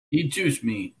He juiced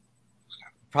me.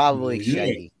 Probably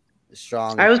Shaggy.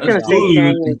 Strong. I was going to say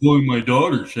Shaggy. Boy, my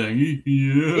daughter, Shaggy.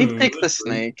 Yeah. He'd pick the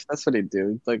snake. That's what he'd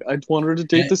do. Like, I'd want her to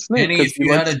date the snake. Penny, if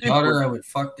you had a daughter, I would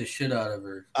fuck the shit out of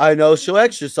her. I know she'll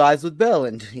exercise with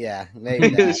Belland. Yeah, maybe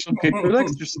that. She'll pick her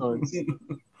exercise.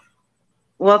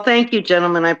 Well, thank you,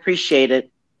 gentlemen. I appreciate it.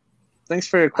 Thanks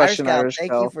for your question, Irish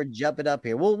Thank Cal. you for jumping up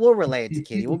here. We'll relay it to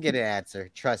Kitty. We'll get an answer.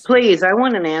 Trust me. Please, I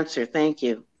want an answer. Thank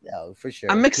you. No, for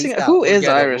sure. I'm mixing. Who is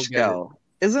Irish Cal?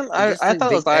 Isn't I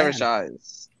thought it was Irish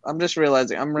Eyes. I'm just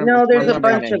realizing. No, there's a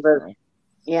bunch of us.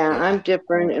 Yeah, I'm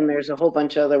different, and there's a whole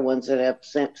bunch of other ones that have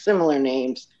similar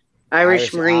names.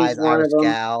 Irish Marie's one of them.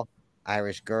 Gal,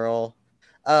 Irish Girl.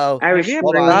 Oh, Irish. Have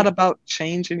you thought about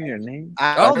changing your name?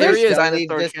 Oh, there he is.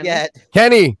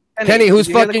 Kenny, who's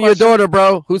fucking your daughter,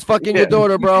 bro? Who's fucking your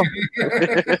daughter, bro?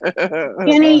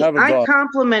 Kenny, I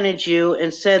complimented you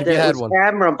and said that it was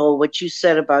admirable what you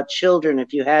said about children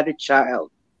if you had a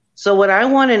child. So what I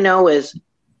want to know is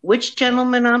which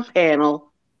gentleman on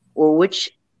panel or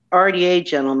which RDA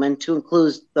gentleman, to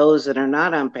include those that are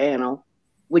not on panel,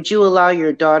 would you allow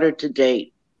your daughter to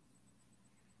date?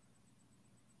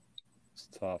 It's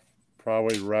tough.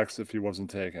 Probably Rex if he wasn't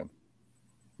taken.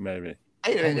 Maybe.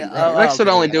 Rex would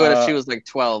only do it if she was like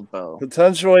 12, though.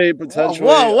 Potentially.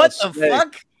 Whoa, what the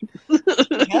fuck?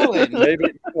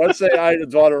 Maybe. Let's say I had a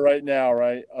daughter right now,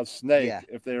 right? A snake,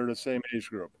 if they were the same age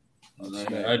group.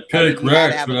 I'd pick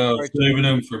Rex, but I was saving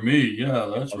him for me.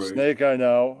 Yeah, that's right. Snake, I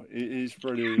know. He's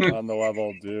pretty on the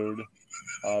level, dude.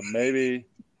 Maybe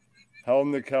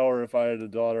Helen the Keller if I had a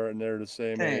daughter and they're the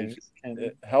same age.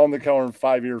 Helen the Keller in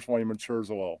 5 years when he matures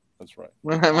a little. That's right.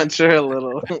 When I mature a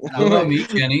little. How about me,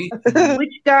 Kenny?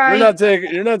 Which guy?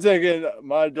 You're not taking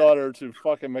my daughter to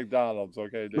fucking McDonald's,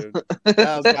 okay, dude?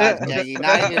 Oh, God, Jackie.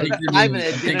 Not even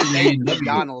a dinner date at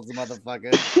McDonald's,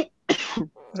 motherfucker.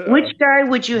 Which guy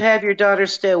would you have your daughter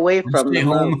stay away from? Stay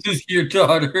home with your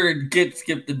daughter and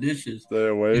skip the dishes. Stay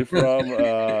away from.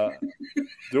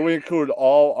 Do we include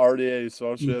all RDA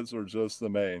associates or just the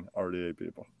main RDA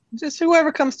people? Just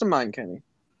whoever comes to mind, Kenny.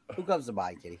 Who comes to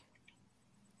mind, Kitty?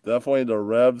 Definitely the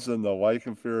Revs and the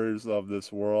Lycan Furies of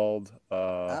this world.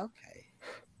 Okay.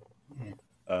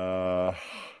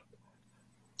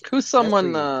 Who's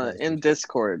someone in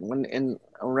Discord when in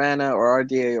Arana or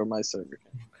RDA or my server?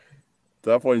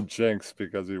 Definitely Jinx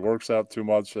because he works out too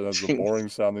much and has a boring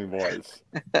sounding voice.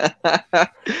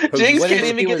 Jinx can't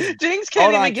even get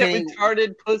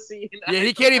retarded pussy. Yeah,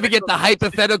 he can't even get the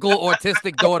hypothetical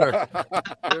autistic daughter.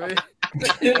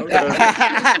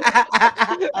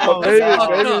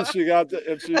 Maybe she got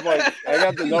if she's like, I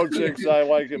got to know Jinx, I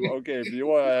like him. Okay, if you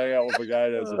want to hang out with a guy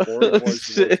that has a boring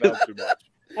voice and works out too much.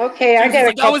 Okay, I got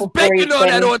a couple. I was banking on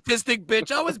that autistic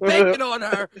bitch. I was banking on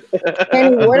her.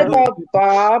 Kenny, what about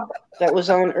Bob that was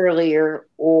on earlier,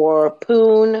 or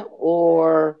Poon,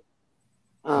 or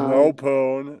no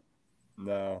Poon?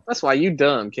 No. That's why you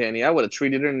dumb, Kenny. I would have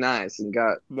treated her nice and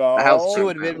got a house. She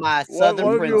would have been my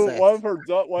southern princess.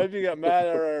 What if you got mad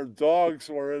at her dogs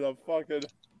were in a fucking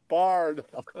barn?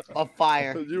 A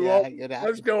fire.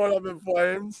 What's going up in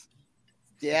flames?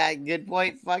 Yeah, good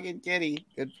point, fucking Kenny.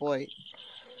 Good point.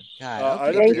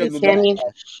 God, thank you, Kenny.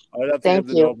 Thank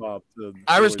you.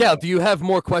 Irish Gal, do you have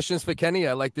more questions for Kenny?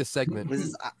 I like this segment.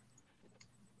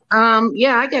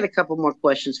 Yeah, I got a couple more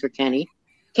questions for Kenny.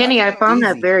 Kenny, I found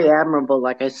that very admirable,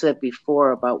 like I said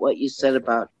before, about what you said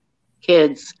about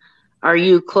kids. Are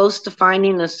you close to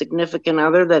finding a significant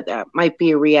other that might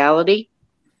be a reality?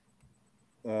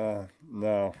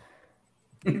 No.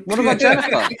 What about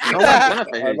Jennifer?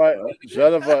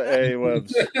 Jennifer A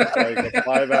lives like a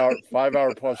 5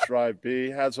 hour plus drive. B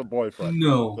has a boyfriend.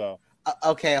 No. So.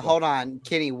 Okay, hold on,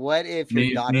 Kenny. What if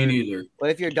your daughter? Me neither.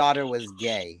 What if your daughter was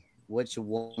gay? Which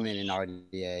woman in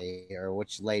RDA or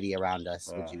which lady around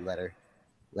us would you let her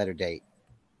date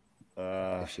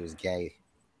if she was gay?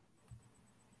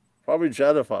 Probably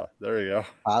Jennifer. There you go.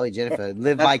 Probably Jennifer.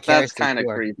 Live vicariously. That's kind of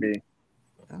creepy.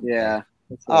 Okay. Yeah.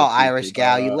 Oh, Irish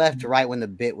Gal, you left right when the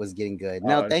bit was getting good.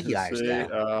 No, thank you, Irish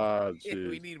Gal.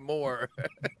 We need more.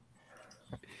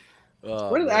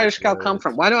 Where did Irish Gal come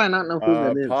from? Why do I not know who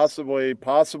that is?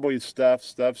 Possibly Steph.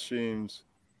 Steph seems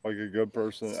like a good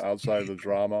person outside of the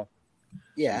drama.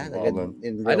 Yeah,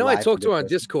 I know. I talked to her on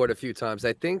Discord a few times.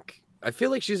 I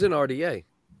feel like she's in RDA.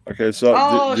 Okay,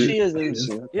 so she is.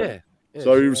 Yeah.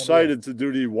 So you decided to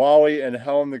do the Wally and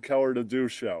Helen the Keller to Do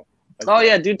show.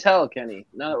 Yeah, do tell, Kenny.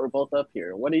 Now that we're both up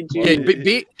here, what did you? Kenny,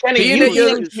 you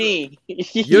linked me.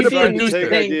 You're the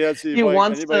producer. He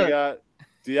wants to.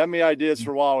 Do you have any ideas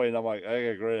for Wally? And I'm like, I got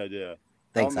a great idea.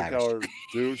 Thanks,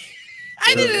 Irish.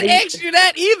 I didn't ask you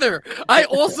that either. I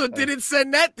also didn't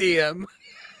send that DM.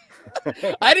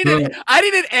 I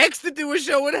didn't ask to do a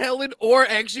show with Helen or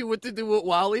actually what to do with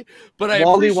Wally, but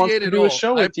Wally appreciate wants it to do all. a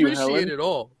show with you, I appreciate Helen. it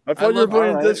all. I thought you were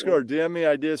putting in right. Discord. DM me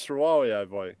ideas for Wally,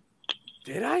 boy.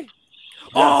 Did I? Yeah.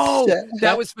 Oh,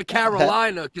 that was for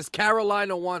Carolina, because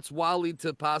Carolina wants Wally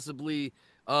to possibly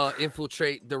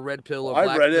infiltrate the red pill or black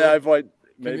I read it. pill. I've like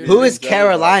maybe. Who is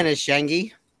Carolina,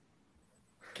 Shangy?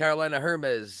 Carolina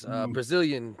Hermes,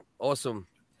 Brazilian, awesome.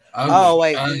 Oh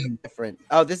wait, this is different.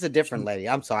 Oh, this is a different lady.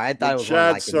 I'm sorry. I thought it was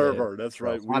Chad like server. That's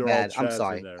right. My bad. I'm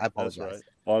sorry. I apologize. That's right.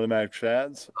 Automatic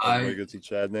Chads. Everybody gets a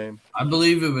Chad name. I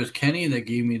believe it was Kenny that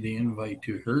gave me the invite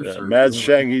to her. Yeah, Mad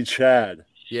Shangy Chad.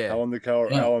 Yeah. Helen the Cower.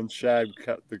 Yeah. Helen Chad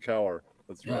the Cower.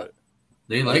 That's right.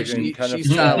 They like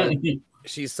she's solid.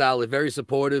 She's solid. Very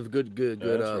supportive. Good.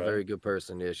 Right. Very good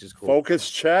person. Yeah, she's cool.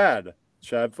 Focus Chad.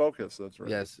 Chad Focus. That's right.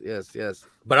 Yes.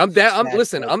 But I'm down.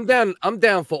 I'm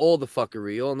down for all the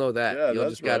fuckery. You all know that. Yeah, You'll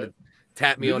just gotta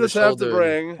tap me you on the shoulder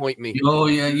and point me. Oh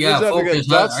yeah.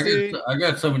 Focus. I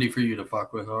got somebody for you to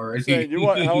fuck with already. You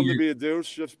want Helen to be a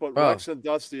douche? Just put Rex and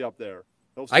Dusty up there.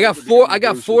 I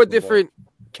got four different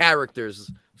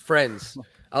characters, friends.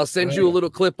 I'll send you a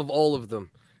little clip of all of them,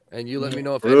 and you let me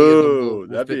know if any of them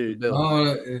will fit the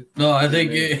bill. No, I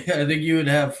think you would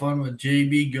have fun with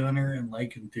JB Gunner and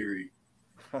Lycan Theory.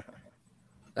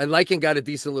 And Lycan got a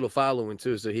decent little following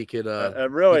too, so he could.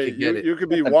 And really, you could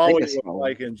be Wally with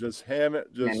Lycan, just ham it,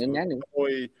 just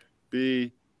totally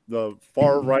be the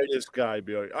far rightist guy.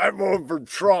 Be like, I'm voting for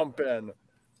Trump, and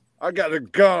I got a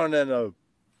gun and a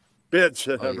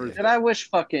bitch and everything. And I wish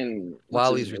fucking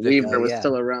Wally's Weaver was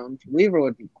still around. Weaver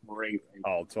would be great.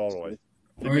 Oh, totally.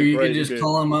 Or you could just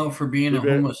call him out for being a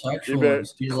homosexual and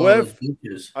steal Cliff, all his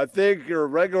bitches. I think your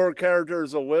regular character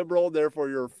is a liberal, therefore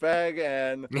you're a fag,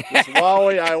 and this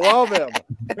Wally, I love him.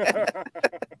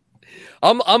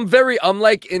 I'm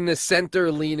like in the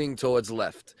center, leaning towards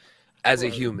left, as a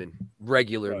human,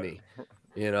 regular me,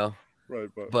 you know. Right,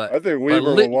 but I think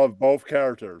Weaver will love both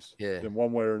characters, in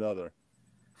one way or another.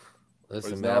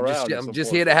 Listen, man, I'm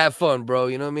just here to have fun, bro.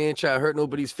 You know what I mean? Trying to hurt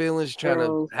nobody's feelings, trying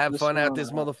to have fun out this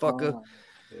motherfucker.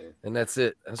 And that's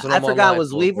it. That's what I forgot.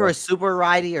 Was Weaver a super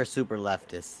righty or super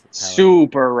leftist?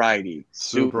 Super righty.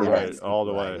 Super righty all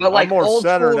the way. But like more old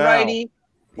center school now. righty.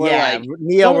 Yeah, like,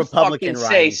 neo-Republican don't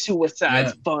righty. Say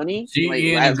suicide's funny. See, like,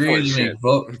 Ian agrees with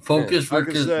me. Focus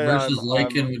versus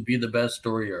Lycan would be the best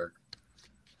story arc.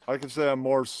 I can say I'm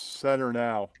more center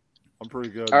now. I'm pretty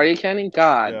good. Are you, Kenny?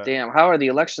 God damn. How are the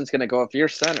elections going to go if you're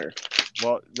center?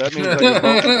 Well, that means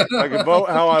I can vote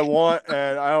how I want,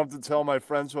 and I don't have to tell my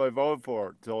friends who I voted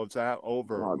for until it's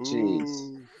over. Oh,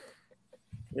 jeez.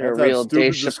 You're a real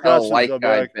Dave Chappelle white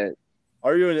guy bit.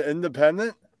 Are you an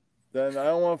independent? Then I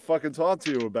don't want to fucking talk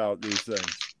to you about these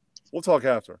things. We'll talk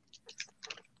after.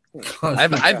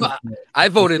 I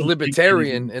voted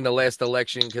libertarian in the last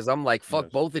election because I'm like,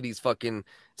 fuck both of these fucking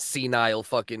senile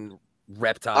fucking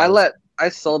reptiles. I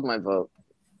sold my vote.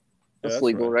 It's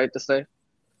legal, right to say?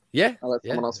 Yeah. I let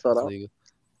someone else fill out.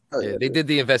 Yeah, they did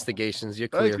the investigations. You're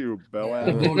clear. Thank you, Bella.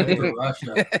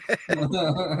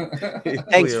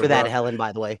 Thanks for that, Helen,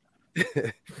 by the way.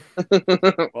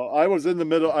 Well, I was in the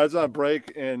middle. I was on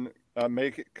break and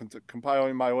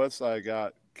compiling my list. I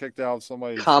got kicked out of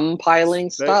somebody's compiling.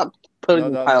 Stop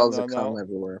putting piles of cum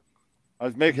everywhere. I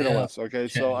was making a list. Okay,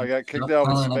 so I got kicked out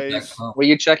of space. Were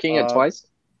you checking it twice?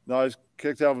 No, I was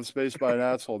kicked out of space by an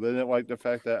asshole. They didn't like the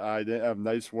fact that I didn't have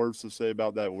nice words to say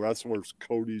about that wrestler's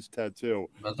Cody's tattoo.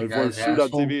 I wore a suit on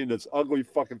TV, and this ugly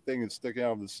fucking thing is sticking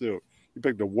out of the suit. You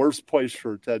picked the worst place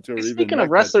for a tattoo. Hey, speaking of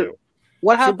wrestler,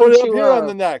 what happened to up here on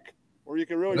the neck, where you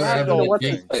can really see the whole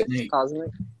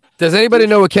thing? Does anybody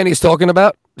know what Kenny's talking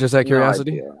about? Just out of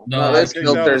curiosity. No, there's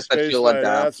filters that you let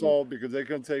down. Asshole, because they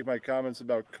couldn't take my comments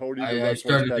about Cody the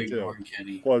wrestler's tattoo.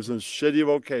 Was in a shitty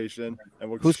location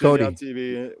and looked shitty Cody? on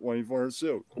TV when he wore a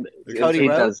suit. Cody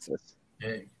does this.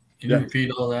 Hey, can you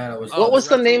repeat all that? What was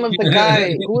the name of the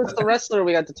guy? Who was the wrestler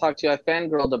we got to talk to? I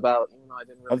fangirled about. I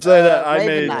didn't. I'm saying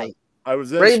that I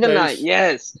was in Raven space. Knight.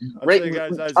 Yes.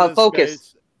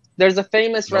 Focus. There's a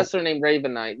famous wrestler named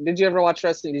Raven Knight. Did you ever watch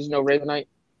wrestling? Did you know Raven Knight?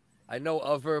 I know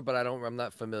of her, but I'm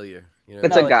not familiar. You know,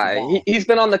 it's a guy. He's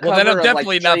been on the cover. Well, then I'm of,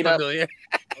 definitely not familiar.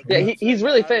 Yeah, he's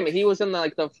really famous. He was in the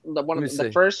one of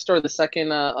the first or the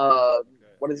second.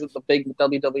 What is it? The big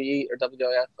WWE or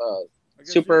WWF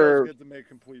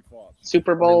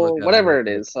Super Bowl, whatever it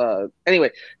is.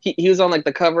 Anyway, he was on like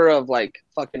the cover of like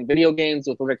fucking video games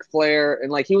with Ric Flair,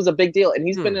 and like he was a big deal. And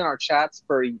he's been in our chats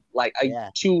for like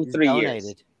 2-3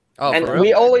 years. Oh, and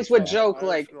we always would joke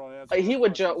like he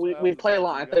would joke. We'd play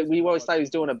along. I think we always thought he was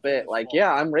doing a bit. Like,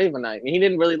 yeah, I'm Ravenite. And he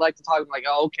didn't really like to talk. Like,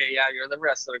 oh, okay, yeah, you're the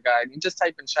wrestler guy. And he just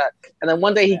type in chat. And then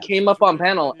one day he came up on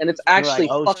panel, and it's actually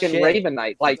fucking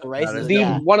Ravenite. Like,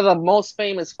 one of the most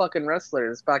famous fucking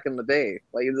wrestlers back in the day.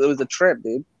 Like, it was a trip,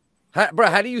 dude.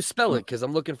 Bro, how do you spell it? Because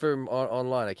I'm looking for him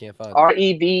online. I can't find it.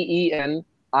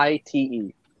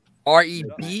 Revenite.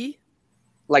 REB?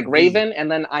 Like Raven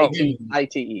and then ITE. I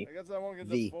guess I won't get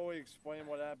to fully explain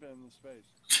what happened in the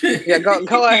space. Yeah,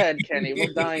 go ahead, Kenny.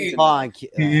 We're dying.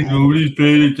 Nobody's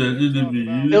paying attention to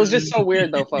me. It was just so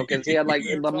weird though, focus. He had like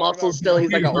the muscles still.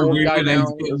 He's like an old guy now.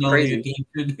 It was crazy.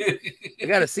 I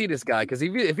gotta see this guy because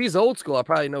if he's old school, I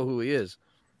probably know who he is.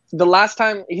 The last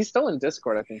time he's still in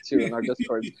Discord, I think too, in our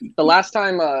Discord. The last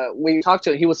time we talked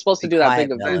to him, he was supposed to do that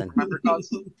big event. Remember,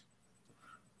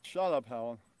 Shut up,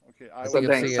 Helen. Okay, I think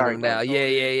I'm seeing him now.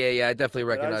 Yeah. I definitely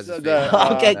recognize his face.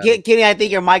 Okay, Kenny, I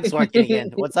think your mic's working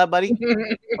again. What's up, buddy?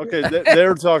 Okay, they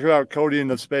were talking about Cody in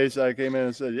the space. I came in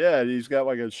and said, yeah, he's got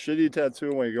like a shitty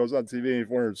tattoo when he goes on TV and he's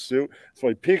wearing a suit. So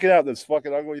he's peeking out this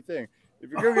fucking ugly thing. If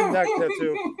you're gonna get a neck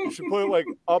tattoo, you should put it like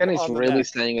up. Kenny's on the really neck.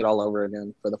 saying it all over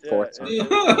again for the fourth time. He's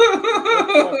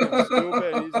fucking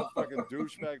stupid. He's a fucking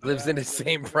douchebag. Lives in the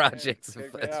same projects. Wow,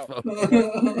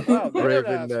 they're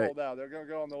Raven an asshole now. They're gonna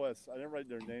go on the list. I didn't write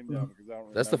their name down because I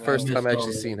don't. That's the first time I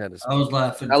actually seen him. I was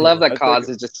laughing. I love that Cos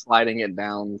is just sliding it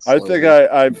down. Slowly.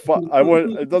 I think I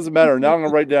would. It doesn't matter. Now I'm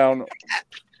gonna write down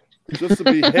just the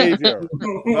behavior,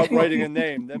 not writing a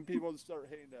name. Then people start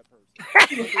hating that person.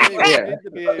 Hate the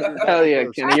behavior, hell yeah,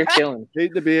 Kenny, you're killing.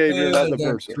 Hate the behavior, not the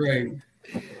person. Great.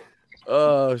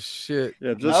 Oh shit!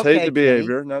 Yeah, just hate the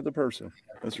behavior, not the person.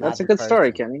 That's right. That's a good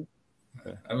story, Kenny.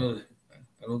 I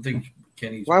don't think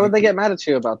Kenny's. Why would they get mad at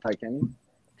you about that, Kenny?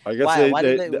 I guess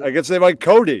I guess they like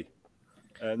Cody.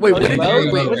 And wait,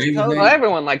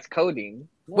 everyone likes Cody.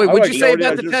 Wait, what'd you say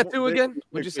about the tattoo again?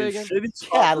 What'd you say again?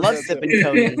 Yeah, I love sipping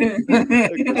Cody.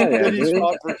 Shitty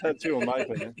spot for tattoo, in my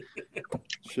opinion.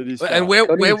 Shitty spot. And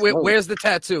where's the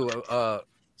tattoo?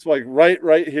 It's like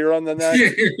right here on the neck.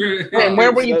 And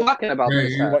where were you talking about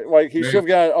this? Like he should have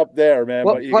got it up there, man.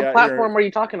 What platform were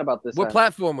you talking about this? What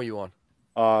platform were you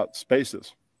on?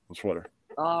 Spaces on Twitter.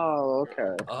 Oh,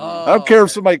 okay. I don't care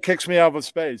if somebody kicks me out of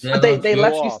space. But they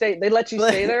let you stay. They let you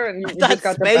stay there, and you just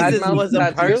got the badmouth was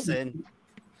a person.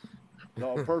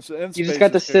 No, a person in space. You just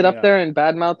got to sit up there and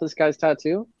badmouth this guy's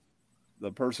tattoo. The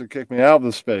person kicked me out of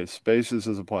the space. Spaces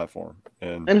is a platform.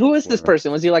 And who is this person?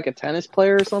 Was he like a tennis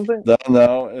player or something?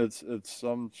 No, it's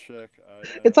some chick.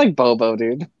 It's like Bobo,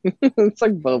 dude. It's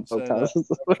like Bobo. I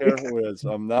don't care who it is.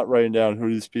 I'm not writing down who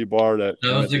these people are. That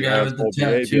was the guy with the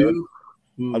tattoo.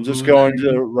 I'm just going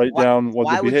to write down what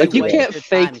the behavior is. Like you can't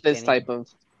fake this type of.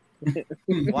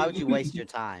 Why would you waste your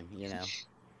time?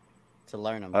 To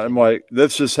learn them. I'm like,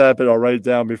 this just happened. I'll write it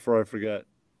down before I forget.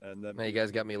 And then man, you guys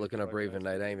got me looking up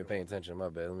Ravenite. I ain't even paying attention. My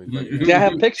bad. Yeah, I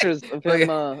have pictures of him.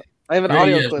 I have an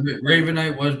audio clip.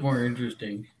 Ravenite was more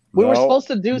interesting. We were supposed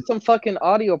to do some fucking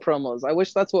audio promos. I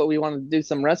wish that's what we wanted to do.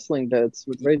 Some wrestling bits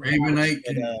with Ravenite.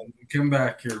 Come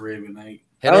back here, Ravenite.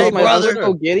 Hey, brother,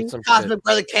 Cosmic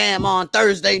Brother Cam on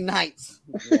Thursday nights.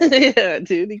 Yeah,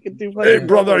 dude, he could do. Hey,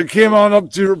 brother, I came on up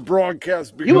to your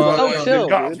broadcast because he was so chill.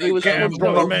 Dude. He was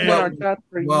brother, man.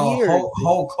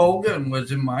 Hulk Hogan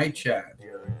was in my chat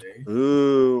the other day.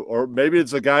 Ooh, or maybe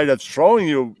it's a guy that's trolling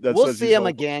you. We'll see him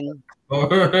again.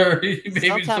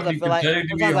 Sometimes I feel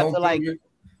like.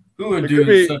 Who would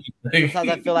do such a thing?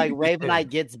 Sometimes I feel like Ravenite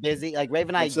gets busy. Like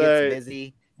Ravenite gets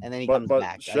busy, and then he comes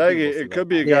back. Shaggy, it could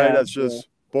be a guy that's just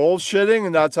bullshitting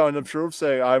and not telling the truth,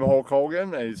 saying I'm Hulk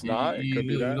Hogan, and he's not. It could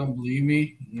be that. You don't believe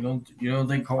me? You don't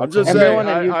think Hulk? I'm just saying.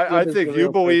 I think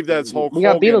you believe that's Hulk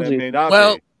Hogan. And may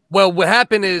not well, what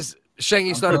happened is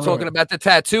Shangy started talking about the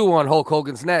tattoo on Hulk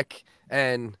Hogan's neck,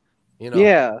 and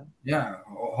yeah,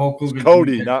 Hulk Hogan.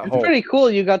 Cody, not Hulk. It's pretty cool.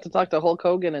 You got to talk to Hulk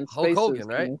Hogan and Hulk Hogan,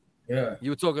 right? Yeah, you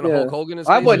were talking to Hulk Hogan.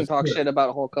 I wouldn't talk shit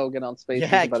about Hulk Hogan on Spaces.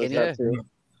 Yeah, about his tattoo.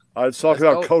 I was talking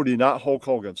about Cody, not Hulk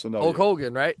Hogan. So no, Hulk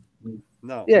Hogan, right?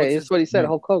 No. Yeah, that's what he said.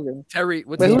 Hulk Hogan. Terry.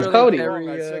 Who's Cody? Terry,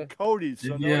 I said Cody.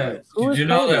 So yeah. Did you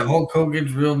know that Hulk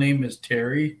Hogan's real name is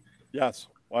Terry? Yes.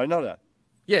 Well, I know that.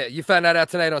 Yeah, you found that out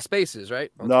tonight on Spaces,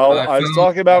 right? No, I was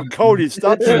talking about Cody.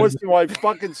 Stop twisting what I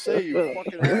fucking say, you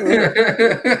fucking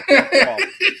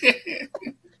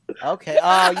Okay.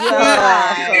 Oh,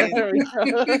 yeah.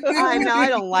 I know. I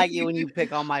don't like it when you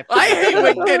pick on my. I hate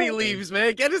when Kenny leaves,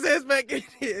 man. Get his ass back in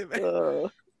here, man.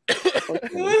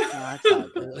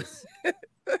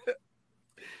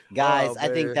 Guys, I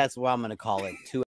think that's where I'm going to call it.